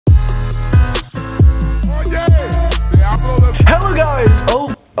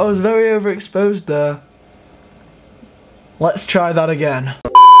I was very overexposed there. Let's try that again.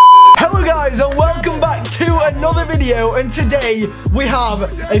 Hello guys and welcome back to another video, and today we have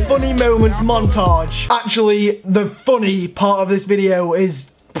a funny moments montage. Actually, the funny part of this video is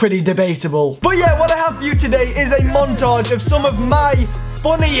pretty debatable. But yeah, what I have for you today is a montage of some of my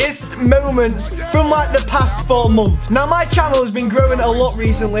funniest moments from like the past 4 months. Now my channel has been growing a lot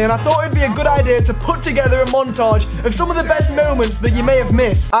recently, and I thought it'd be a good idea to put together a montage of some of the best moments that you may have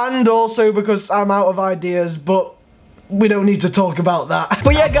missed. And also because I'm out of ideas, but we don't need to talk about that.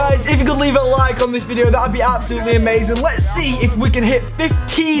 But yeah guys, if you could leave a like on this video, that'd be absolutely amazing. Let's see if we can hit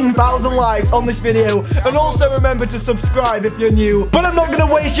 15,000 likes on this video. And also remember to subscribe if you're new. But I'm not gonna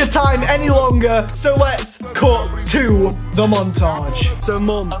waste your time any longer, so let's cut to the montage. So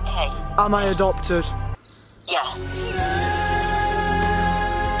Mum, am I adopted? Yeah.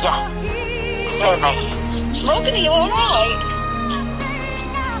 Yeah. So mate. Morgan, are you alright?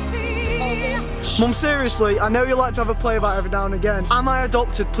 Mum, seriously, I know you like to have a play about every now and again. Am I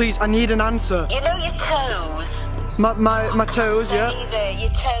adopted, please? I need an answer. You know your toes? My toes, yeah?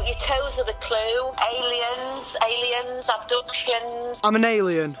 Your toes are the clue. Aliens, abductions. I'm an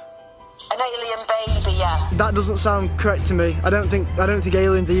alien. An alien baby, yeah. That doesn't sound correct to me. I don't think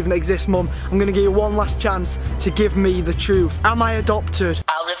aliens even exist, Mum. I'm gonna give you one last chance to give me the truth. Am I adopted?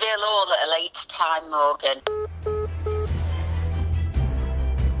 I'll reveal all at a later time, Morgan.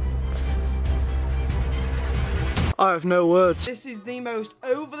 I have no words. This is the most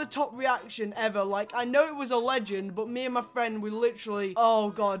over-the-top reaction ever. Like, I know it was a legend, but me and my friend, we literally... Oh,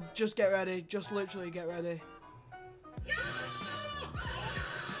 God, just get ready. Just literally get ready.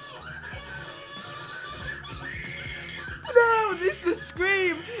 No, this is the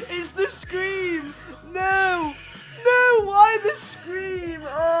scream. It's the scream. No. No, why the scream?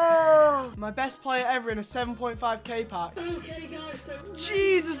 Oh, my best player ever in a 7.5k pack. Okay, guys, so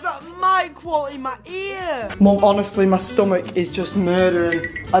Jesus, that mic quality, my ear. Mum, honestly, my stomach is just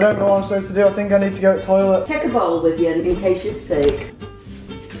murdering. I don't know what I'm supposed to do. I think I need to go to the toilet. Take a bowl with you in case you're sick.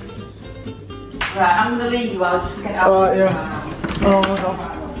 Right, I'm gonna leave you. I'll just get out. Alright, yeah. Oh, hold on.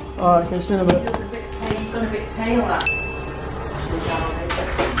 Alright, okay, see you in a bit. You've got a bit pale, that.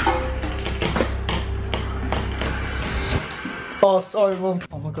 Oh, sorry, Mum.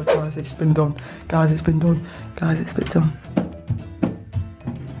 Oh my God, guys, it's been done. Guys, it's been done. Guys, it's been done.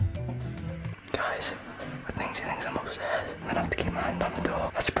 Guys, I think she thinks I'm upstairs. I'm gonna have to keep my hand on the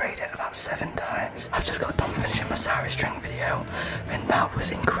door. I sprayed it about 7 times. I've just got done finishing my sour string video, and that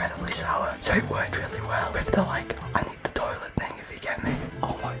was incredibly sour. So it worked really well. With the like, I need the toilet thing, if you get me.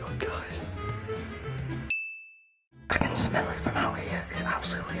 Oh my God, guys. I can smell it from out here. It's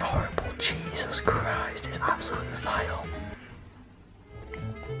absolutely horrible. Jesus Christ, it's absolutely vile.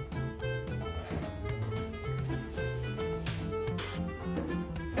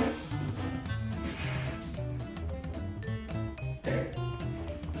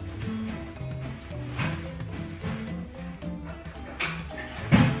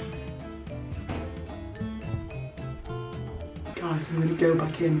 Guys, I'm gonna go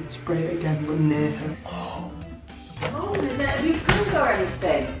back in, spray it again, but near her. Oh, is it? Have you food or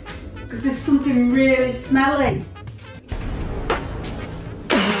anything? Because there's something really smelly.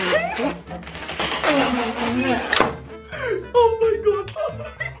 Oh my God! Oh my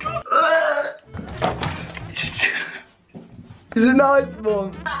God! Is it nice,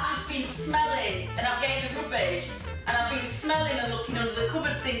 Mum? I've just been smelling, and I've gained rubbish, and I've been smelling and looking under the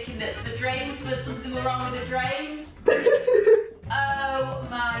cupboard thinking that the drains was something wrong with the drains. Oh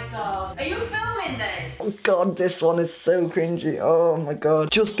my God. Are you filming this? Oh God, this one is so cringy. Oh my God.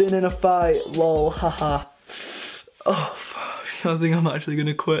 Just been in a fight, lol, haha. Oh, fuck. I think I'm actually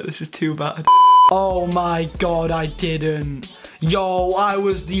gonna quit. This is too bad. Oh my God, I didn't. Yo, I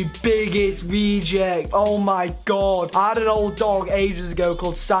was the biggest reject. Oh my God. I had an old dog ages ago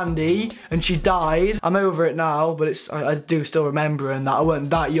called Sandy, and she died. I'm over it now, but I do still remember that. I wasn't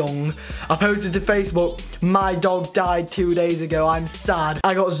that young. I posted to Facebook, my dog died 2 days ago. I'm sad.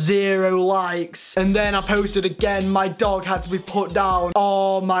 I got 0 likes. And then I posted again, my dog had to be put down.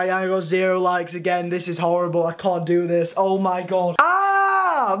 Oh my, I got 0 likes again. This is horrible. I can't do this. Oh my God.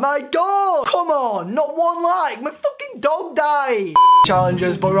 Ah, my dog. Come on, not 1 like. My fucking dog died.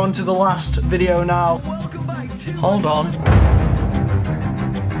 Challenges, but we're on to the last video now. Hold on.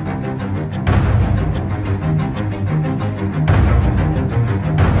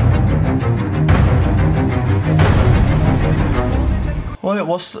 Wait,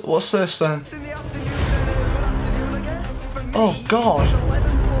 what's this then? Oh God.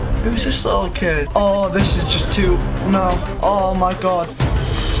 Who's this little kid? Oh, this is just too... No. Oh my God.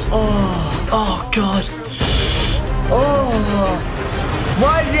 Oh God. Oh,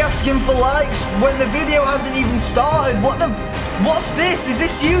 why is he asking for likes when the video hasn't even started? What's this? Is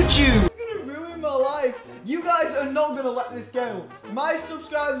this YouTube? It's gonna ruin my life. You guys are not gonna let this go. My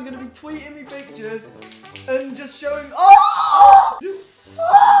subscribers are gonna be tweeting me pictures and just showing. Oh!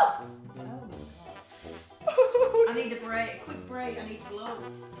 I need a break, a quick break. I need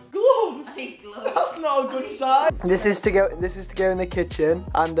gloves. Gloves? I need gloves. That's not a good sign. This is to go in the kitchen,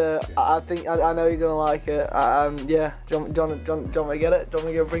 and I think I know you're gonna like it. Yeah. Do you want to get it? Do you want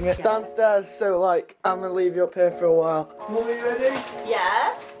me to go bring it downstairs? So like, I'm gonna leave you up here for a while. Mum, are you ready?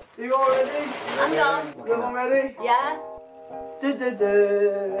 Yeah. You all ready? I'm done. Mum, ready? Yeah.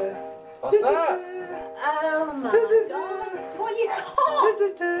 What's that? Oh my god. What you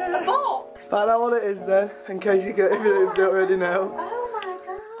got? A box? Find out what it is then, in case if you don't already know. Oh my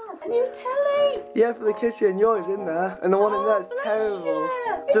god. A new telly. Yeah, for the kitchen. Yours in there, and the one in there is terrible. You.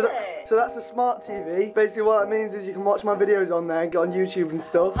 Is it? So that's a smart TV. Basically, what it means is you can watch my videos on there and get on YouTube and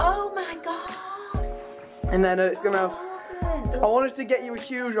stuff. Oh my god. And then it's gonna have. I wanted to get you a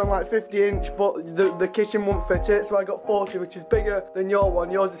huge one, like 50-inch, but the kitchen won't fit it, so I got 40, which is bigger than your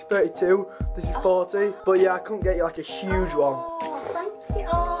one. Yours is 32, this is 40. But yeah, I couldn't get you like a huge one. Oh, thank you.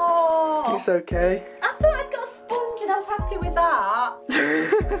 Oh. It's okay. I thought I'd got a sponge and I was happy with that.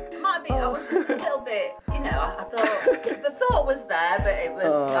 Might be, I was a little bit, you know, I thought, the thought was there, but it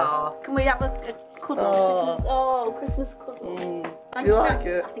was, Can we have a cuddle? Christmas cuddle. You like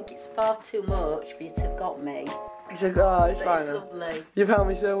it? I think it's far too much for you to have got me. It's like, oh, it's fine. It's lovely. You've helped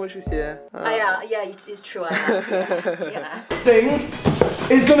me so much this year. Yeah, it's true. I have, yeah. Thing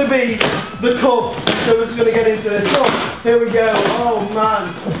is going to be the cup, so we're just going to get into this. So, here we go. Oh,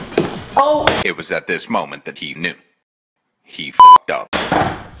 man. Oh! It was at this moment that he knew. He f***ed up.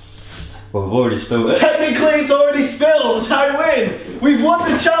 Well, we've already spilled it. Technically, it's already spilled. I win. We've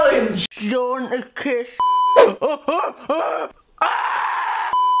won the challenge. You want a kiss?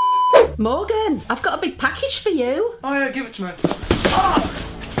 Morgan, I've got a big package for you. Oh yeah, give it to me. Ah!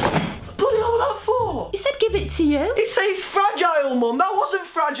 Bloody hell, what was that for? You said give it to you. It says fragile, Mum. That wasn't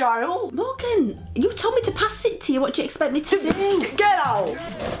fragile. Morgan, you told me to pass it to you. What do you expect me to do? Get out.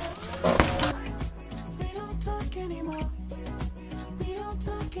 We don't talk anymore. We don't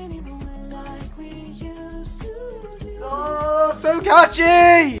talk anymore like we used to do. Oh, so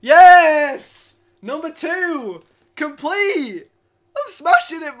catchy. Yes. Number 2. Complete. I'm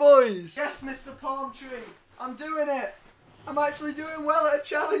smashing it, boys! Yes, Mr. Palm Tree, I'm doing it! I'm actually doing well at a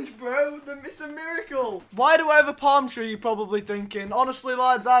challenge, bro! It's a miracle! Why do I have a palm tree, you're probably thinking? Honestly,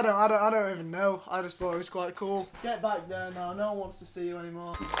 lads, I don't even know. I just thought it was quite cool. Get back there now, no one wants to see you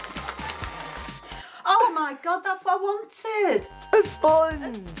anymore. Oh my god, that's what I wanted! A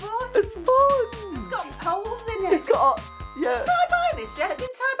sponge! A sponge! A sponge! It's got holes in it! It's got, yeah. Didn't I buy this yet?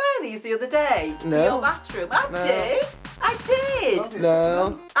 Didn't I buy these the other day? No. For your bathroom? I did! I did!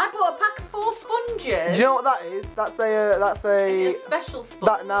 No. I bought a pack of 4 sponges. Do you know what that is? That's a It's a special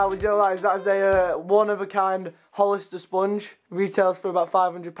sponge. do you know what that is? That is a one-of-a-kind Hollister sponge. Retails for about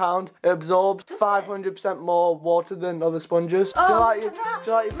 £500. It absorbs 500% more water than other sponges. Oh, do you like look at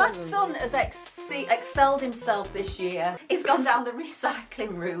your My present? son has excelled himself this year. He's gone down the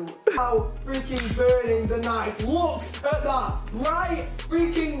recycling route. How freaking burning the knife. Look at that. Bright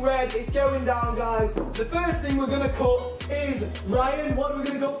freaking red. It's going down, guys. The first thing we're going to cut is, Ryan, what are we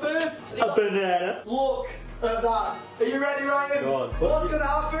going to cut first? A banana. Look at that. Are you ready, Ryan? Go on. What's going to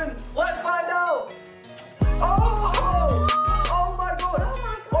happen? Let's find out. Oh my god.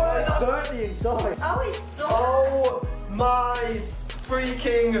 It's burnt the inside. Oh, he's done. Oh my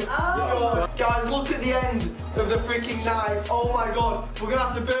freaking god. Guys, look at the end of the freaking knife. Oh my god. We're gonna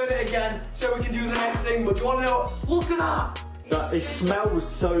have to burn it again so we can do the next thing. But do you wanna know? Look at that. It smells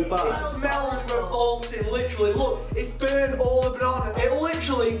so It bad. smells revolting, literally. Look, it's burned all the banana. It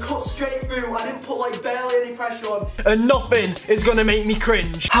literally cut straight through. I didn't put like barely any pressure on. And nothing is gonna make me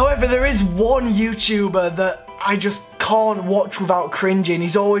cringe. However, there is one YouTuber that I just can't watch without cringing.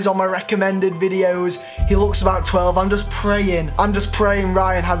 He's always on my recommended videos. He looks about 12. I'm just praying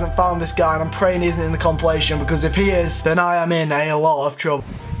Ryan hasn't found this guy, and I'm praying he isn't in the compilation, because if he is, then I am in a lot of trouble.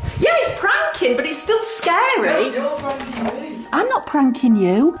 Yeah, he's pranking, but it's still scary. You're pranking me. I'm not pranking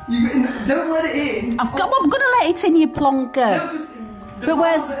you. Don't let it in. I'm gonna let it in, you plonker. But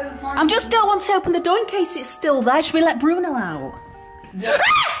where's... I just don't want to open the door in case it's still there. Should we let Bruno out?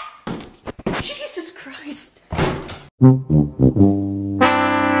 Jesus Christ.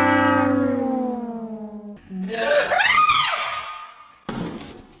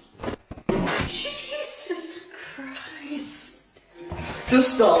 Jesus Christ.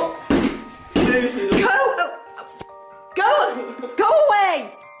 Just stop. Seriously. Go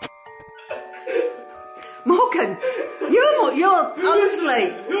away. Morgan. Morgan, you're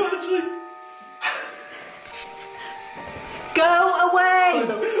honestly. Who actually? Go away.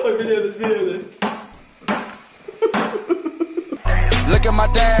 I video this. Look at my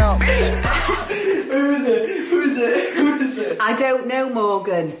damn. Who is it? I don't know,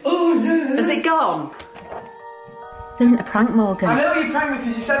 Morgan. Oh yeah. Has it gone? They're in a prank, Morgan. I know you pranked me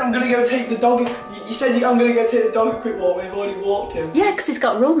because you said I'm gonna go take the dog. You said I'm gonna go take the dog a quick walk when you've already walked him. Yeah, because he's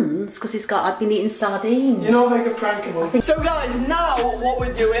got runs. Because I've been eating sardines. You know if I could prank him. So guys, now what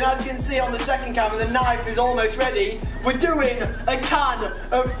we're doing, as you can see on the second camera, the knife is almost ready. We're doing a can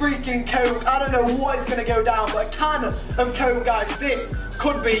of freaking Coke. I don't know what is gonna go down, but a can of Coke, guys. This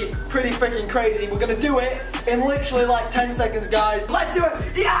could be pretty freaking crazy. We're gonna do it in literally like 10 seconds, guys. Let's do it.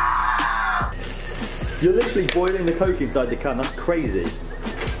 Yeah! You're literally boiling the Coke inside the can. That's crazy.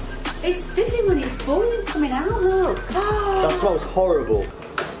 It's fizzing when it's boiling, coming out, look. That smells horrible.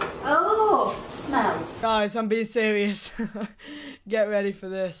 Oh, smell. Guys, I'm being serious. Get ready for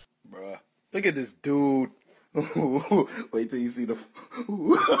this. Bruh, look at this dude. Wait till you see the.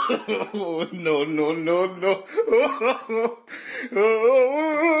 No.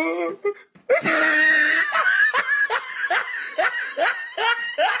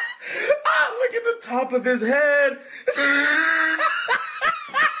 Look at the top of his head.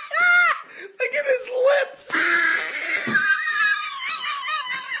 Look at his lips.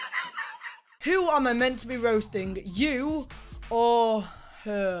 Who am I meant to be roasting? You or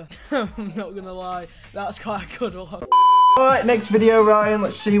her? I'm not gonna lie, that's quite a good one. Alright, next video, Ryan.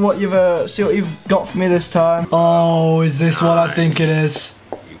 Let's see what you've got for me this time. Oh, is this what I think it is?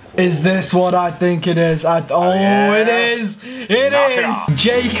 Is this what I think it is? Yeah. It is! It is!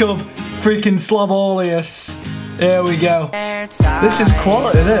 Jacob freaking Slobolius. Here we go. This is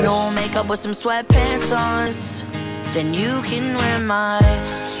quality, this. No makeup with some sweatpants on. Then you can wear my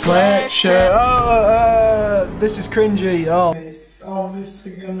Sweatshirt. Oh, this is cringy. Oh. It's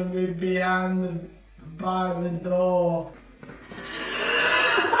obviously gonna be by the door.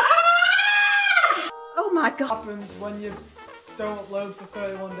 Oh my God. Happens when you don't upload for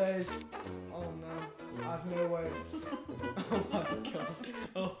 31 days. Oh no, I have no way. Oh my god.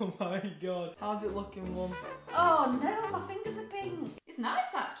 Oh my god. How's it looking, Mum? Oh no, my fingers are pink. It's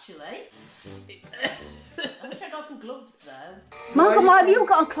nice actually. I wish I got some gloves though. Morgan, why have you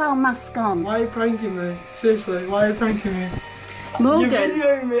got a clown mask on? Why are you pranking me? Seriously, why are you pranking me? Morgan, You're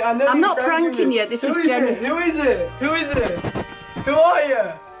videoing me. I know I'm you're not pranking you. This is genuine. Who is it? Who is it? Who are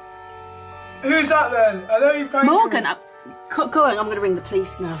you? Who's that then? I know you're pranking Morgan, me. go on. I'm going to ring the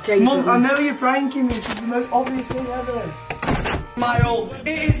police now. James, Mum, I know you're pranking me. This is the most obvious thing ever. Smile.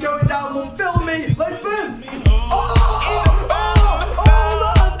 It is going down, Mum. Film me. Let's boom.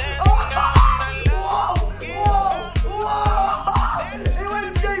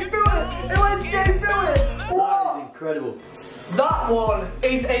 Incredible. That one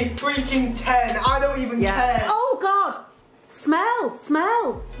is a freaking 10. I don't even care. Oh God. Smell.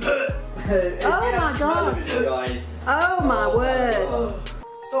 Oh my God. Guys. Oh my word.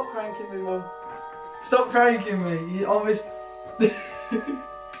 Stop pranking me, Mum. Stop pranking me. You always.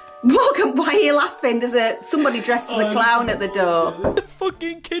 Morgan, why are you laughing? There's somebody dressed as a clown at the door. The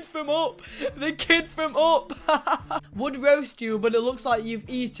fucking kid from Up. The kid from Up. Would roast you, but it looks like you've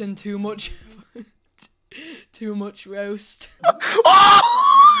eaten too much. Too much roast.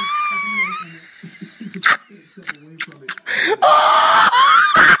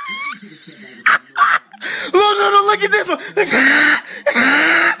 No, look at this one.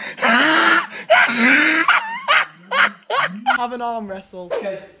 Have an arm wrestle.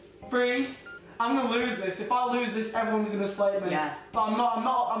 Okay, 3. I'm gonna lose this. If I lose this, everyone's gonna slate me. Yeah. But I'm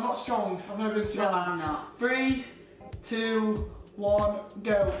not strong. I've never been strong. No, I'm not. 3, 2, 1,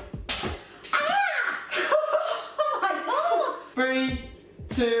 go. Oh my God. 3,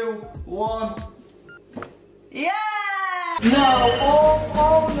 2, 1. Yeah. No!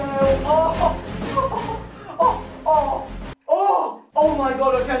 Oh no! Oh my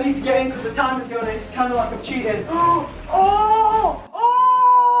god, okay, I need to get in because the time is going and it's kind of like I'm cheating. No!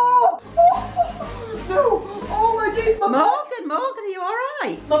 Oh my teeth, my back! Morgan, are you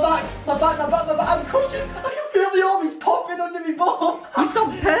alright? My back, I'm crushing. I can feel the armies popping under my bum. You've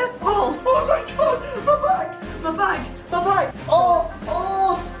got purple. Oh my god, my back. No!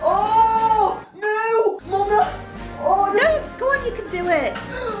 Mama! Oh no! No, go on, you can do it.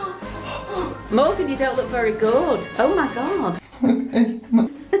 Morgan, you don't look very good. Oh my God.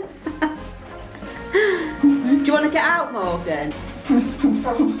 Do you want to get out, Morgan?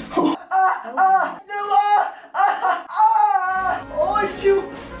 Oh, it's too.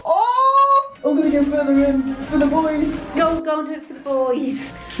 Oh! I'm gonna get further in for the boys. Go and do it for the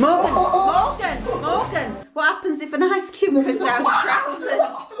boys. Morgan. What happens if an ice cube goes down your trousers?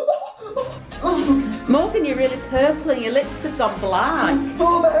 Morgan, you're really purple and your lips have gone black.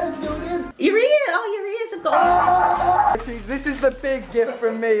 Oh, my head's going in. Your ears have got... Actually, this is the big gift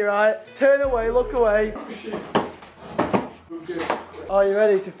from me, right? Turn away, look away. Are you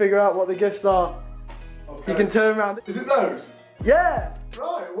ready to figure out what the gifts are? Okay. You can turn around. Is it those? Yeah!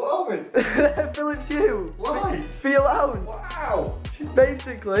 Right, what are they? They're Phillips Hue. Lights. For your lounge. Wow.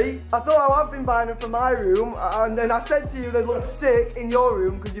 Basically, I thought I've been buying them for my room, and then I said to you they look sick in your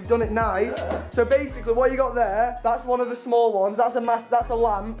room because you've done it nice. Yeah. So basically, what you got there, that's one of the small ones. That's a that's a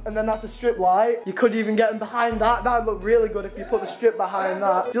lamp, and then that's a strip light. You could even get them behind that. That'd look really good if you put the strip behind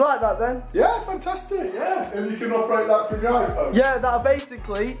that. Do you like that, then? Yeah, fantastic. Yeah, and you can operate that from your iPhone. Yeah, that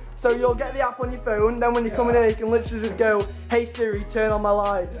basically. So you'll get the app on your phone. Then when you come in here, you can literally just go, "Hey Siri, turn on my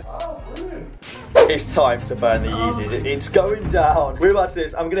lights." Oh, brilliant. It's time to burn the Yeezys. It's going down. We're about to do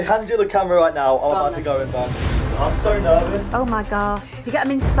this. I'm going to hand you the camera right now. I'm about to go and burn. I'm so nervous. Oh my gosh. If you get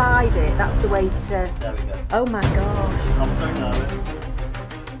them inside it, that's the way to... There we go. Oh my gosh. I'm so nervous.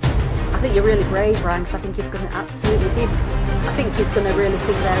 I think you're really brave, Ryan, because I think he's going to absolutely be... I think he's going to really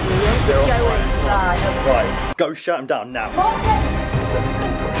think they're real. They're Go in. Right. Go shut him down now.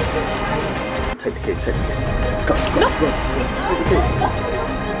 Take the key, take the key. Go, go, no. Run. Take the key.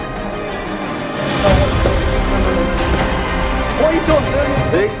 What have you done?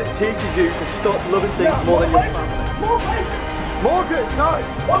 This teaches you to stop loving things more than your family. Morgan, no!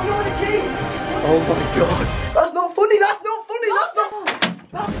 I'm doing the key! Oh my god. That's not funny, that's not funny,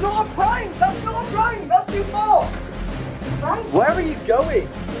 that's not a prank! That's not a prank! That's too far! Where are you going?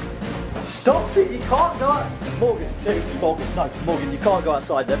 Stop it, you can't go out. Morgan, seriously, Morgan, no, Morgan, you can't go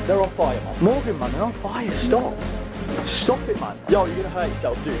outside, they're on fire, man. Morgan, man, they're on fire, stop. Stop it, man. Yo, you're gonna hurt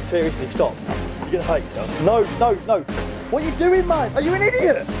yourself, dude, seriously, stop. You're gonna hurt yourself. No, no, no. What are you doing, man? Are you an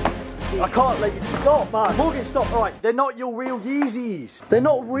idiot? I can't let you stop, man. Morgan, stop. All right, they're not your real Yeezys. They're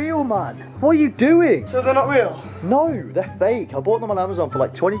not real, man. What are you doing? So they're not real? No, they're fake. I bought them on Amazon for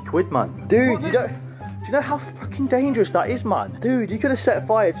like 20 quid, man. Dude, you don't... Do you know how fucking dangerous that is, man? Dude, you could have set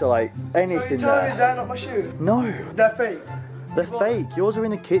fire to like anything. So you're telling me they're not my shoes? No. They're fake? They're fake. Yours are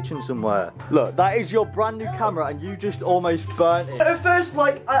in the kitchen somewhere. Look, that is your brand new camera and you just almost burnt it. At first,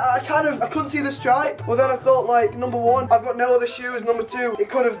 like, I couldn't see the stripe. Well, then I thought, like, number one, I've got no other shoes. Number two, it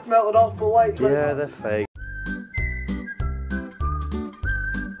could have melted off, but like... Yeah, they're fake.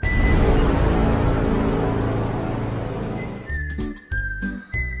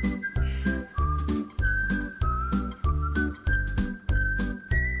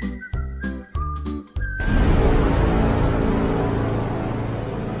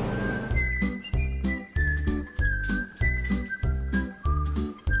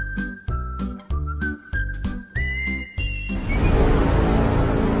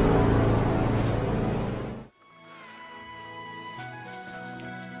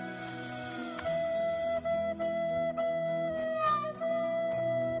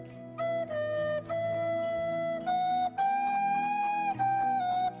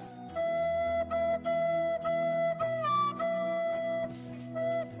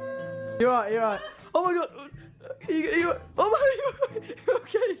 You're right. Oh my god. Oh my god.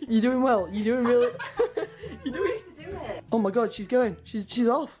 Okay. You're doing well. You're doing really... You're doing... To do it. Oh my god, she's going. She's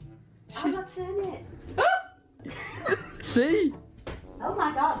off. How do I turn it? See? Oh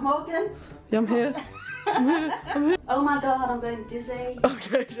my god, Morgan. Yeah, I'm here. I'm here. Oh my god, I'm going dizzy.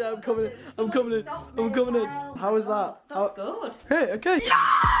 Okay, yeah, I'm coming in. How was that? That's good. Great, okay.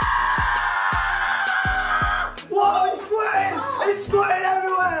 Whoa, it's squirting! It's squirting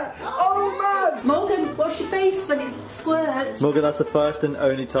everywhere! Oh man! Morgan, wash your face when it squirts. Morgan, that's the first and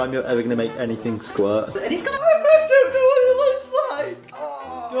only time you're ever going to make anything squirt. And it's gonna... I don't know what it looks like!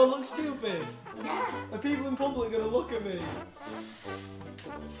 Oh. Do I look stupid? Yeah. Are people in public going to look at me?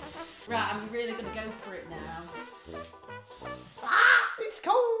 Right, I'm really gonna go for it now. Ah! It's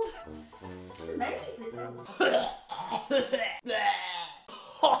cold! It's amazing.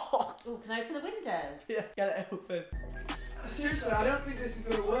 Oh, can I open the window? Yeah, get it open. Seriously, I don't think this is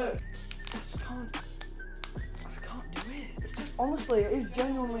gonna work. I just can't do it. It's just, honestly, it is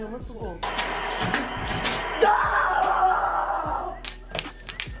genuinely unrippable. No!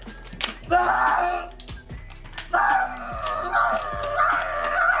 No! No!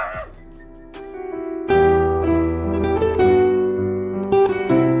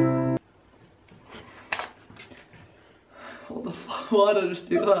 What the fuck? Why did I just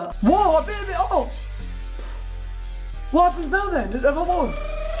do that? Whoa, I bit it off! What happens now then? Does it ever won?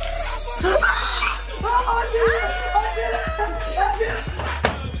 Oh, I did it!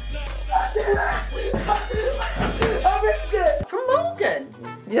 I ripped it! From Morgan?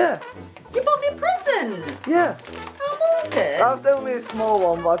 Yeah. You bought me a present! present? Yeah. Oh, Morgan. That's only a small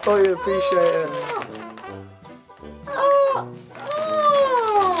one, but I thought you'd appreciate it. Oh.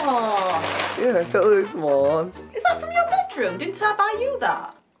 Yeah, it's totally a small one. Is that from your bedroom? Didn't I buy you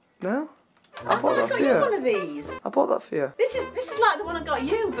that? No? I thought I got you one of these. I bought that for you. This is like the one I got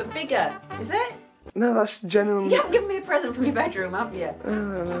you, but bigger. Is it? No, that's genuinely... You haven't given me a present from your bedroom, have you?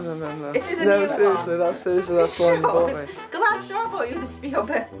 No. It is a no, new seriously, one. seriously, that's the one you bought me. Because I'm sure I bought you this for your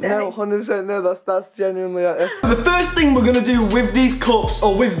birthday. No, 100% no, that's genuinely it. The first thing we're gonna do with these cups,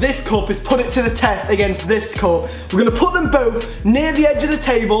 or with this cup, is put it to the test against this cup. We're gonna put them both near the edge of the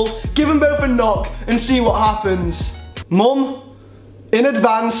table, give them both a knock, and see what happens. Mum, in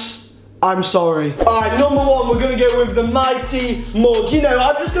advance, I'm sorry. Alright, number one, we're gonna go with the mighty mug. You know,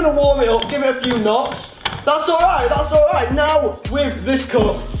 I'm just gonna warm it up, give it a few knocks. That's alright, that's alright. Now, with this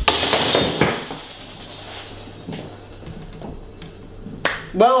cup.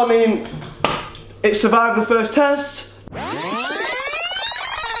 Well, I mean, it survived the first test.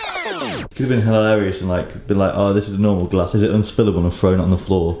 Could have been hilarious and like, been like, oh, this is a normal glass. Is it unspillable and thrown it on the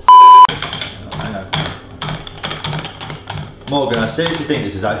floor? I know. Morgan, I seriously think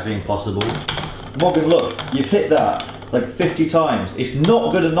this is actually impossible. Morgan, look, you've hit that like 50 times. It's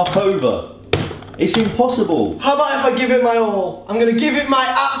not gonna knock over. It's impossible. How about if I give it my all? I'm gonna give it my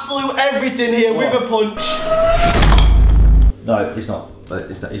absolute everything here with a punch. No, it's not.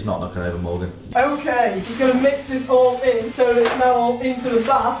 It's not knocking over, Morgan. Okay, just gonna mix this all in so it's now all into the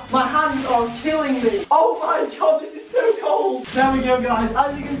bath. My hands are killing me. Oh my god, this is so cold. There we go, guys.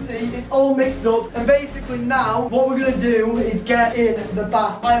 As you can see, it's all mixed up. And basically now, what we're gonna do is get in the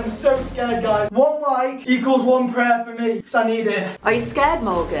bath. I am so scared, guys. 1 like equals 1 prayer for me, because I need it. Are you scared,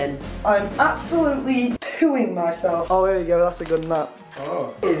 Morgan? I'm absolutely pooing myself. Oh, there you go. That's a good nap.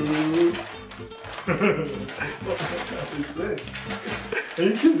 Oh. What is this? Are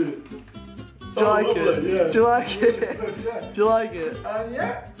you kidding? Do you like it? Yeah. Do you like it? Yeah. Do you like it?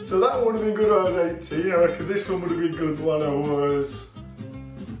 Yeah. So that one would have been good when I was 18. I reckon this one would have been good when I was...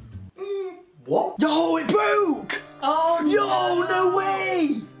 what? Yo, it broke! Oh Yo, no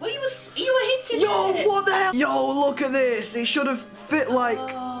way! Well, you were hitting Yo, it. what the hell? Yo, look at this. It should have fit like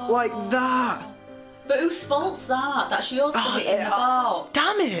that. But whose fault's that? That's yours for hitting the ball.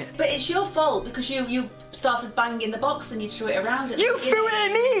 Damn it! But it's your fault because you started banging the box and you threw it around. You threw it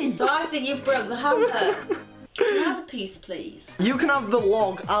at me! So I think you've broke the hammer. Can I have a piece, please? You can have the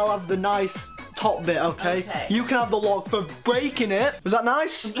log, I'll have the nice top bit, okay? You can have the log for breaking it. Was that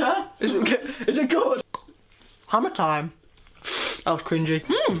nice? Yeah. Is it good? Hammer time. That was cringy.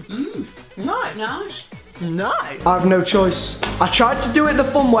 Nice. Nice. Nice. I have no choice. I tried to do it the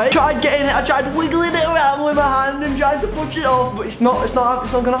fun way. Tried getting it. I tried wiggling it around with my hand and trying to push it off, but it's not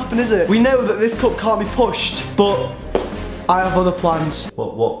gonna happen, is it? We know that this cup can't be pushed, but I have other plans.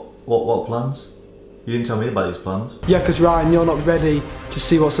 What plans? You didn't tell me about these plans. Yeah, because Ryan, you're not ready to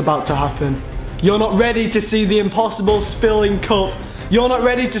see what's about to happen. You're not ready to see the impossible spilling cup. You're not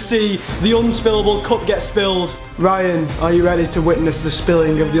ready to see the unspillable cup get spilled. Ryan, are you ready to witness the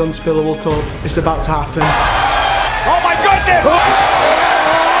spilling of the unspillable cup? It's about to happen. Oh my goodness!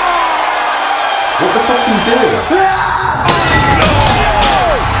 What the fuck are you doing?